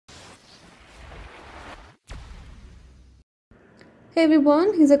Hey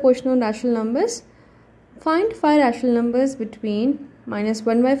everyone, here's a question on rational numbers. Find 5 rational numbers between minus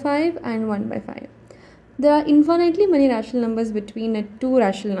 1 by 5 and 1 by 5. There are infinitely many rational numbers between two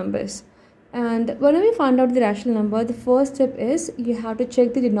rational numbers. And whenever you find out the rational number, the first step is you have to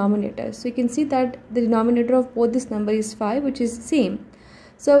check the denominator. So you can see that the denominator of both this number is 5, which is same.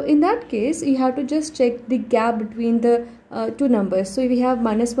 So in that case, you have to just check the gap between the two numbers. So we have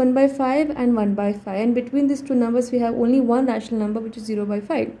minus 1 by 5 and 1 by 5, and between these two numbers we have only one rational number, which is 0 by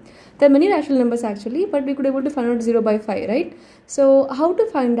 5. There are many rational numbers actually, but we could able to find out 0 by 5, right? So how to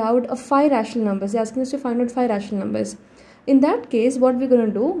find out 5 rational numbers? They're asking us to find out 5 rational numbers. In that case, what we're going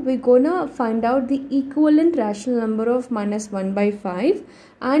to do, we're going to find out the equivalent rational number of minus 1 by 5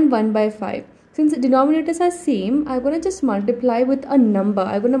 and 1 by 5. Since the denominators are same, I'm going to just multiply with a number.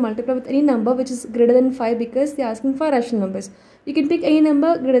 I'm going to multiply with any number which is greater than 5 because they're asking for rational numbers. You can pick any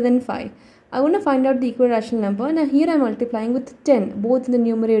number greater than 5. I want to find out the equal rational number. Now here I'm multiplying with 10, both in the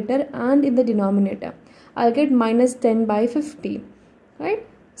numerator and in the denominator. I'll get minus 10 by 50, right?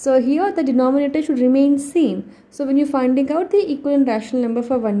 So here the denominator should remain same. So when you're finding out the equivalent rational number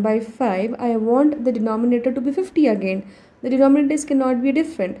for 1 by 5, I want the denominator to be 50 again. The denominators cannot be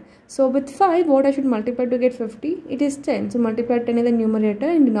different. So with 5, what I should multiply to get 50? It is 10. So multiply 10 in the numerator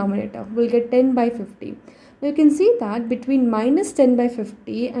and denominator. We'll get 10 by 50. Now you can see that between minus 10 by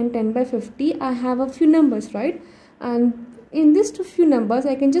 50 and 10 by 50, I have a few numbers, right? And in these two few numbers,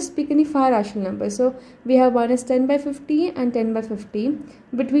 I can just pick any 5 rational numbers. So we have minus 10 by 50 and 10 by 50.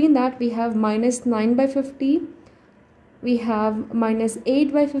 Between that, we have minus 9 by 50. We have minus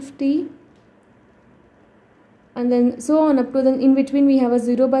 8 by 50. And then so on up to, then in between we have a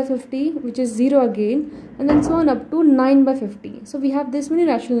 0 by 50, which is 0 again, and then so on up to 9 by 50. So we have this many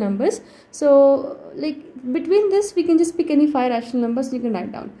rational numbers. So like between this we can just pick any 5 rational numbers you can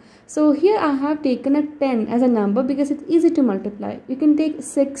write down. So here I have taken a 10 as a number because it's easy to multiply. You can take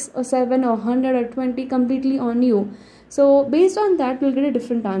 6 or 7 or 100 or 20, completely on you. So based on that we'll get a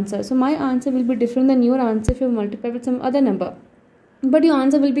different answer. So my answer will be different than your answer if you multiply with some other number, but your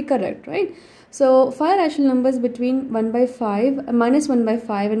answer will be correct, right? So 5 rational numbers between 1 by 5, minus 1 by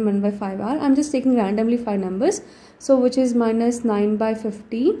 5 and 1 by 5 are, I'm just taking randomly 5 numbers. So which is minus 9 by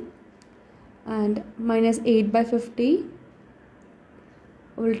 50 and minus 8 by 50.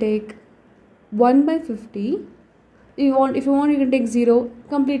 We'll take 1 by 50. If you want, you can take 0,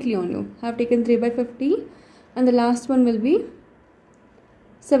 completely on you. I have taken 3 by 50, and the last one will be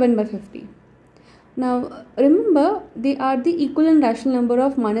 7 by 50. Now remember, they are the equivalent rational number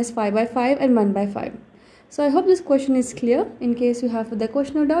of minus 5 by 5 and 1 by 5. So I hope this question is clear. In case you have further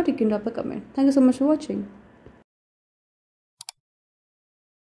question or doubt, you can drop a comment. Thank you so much for watching.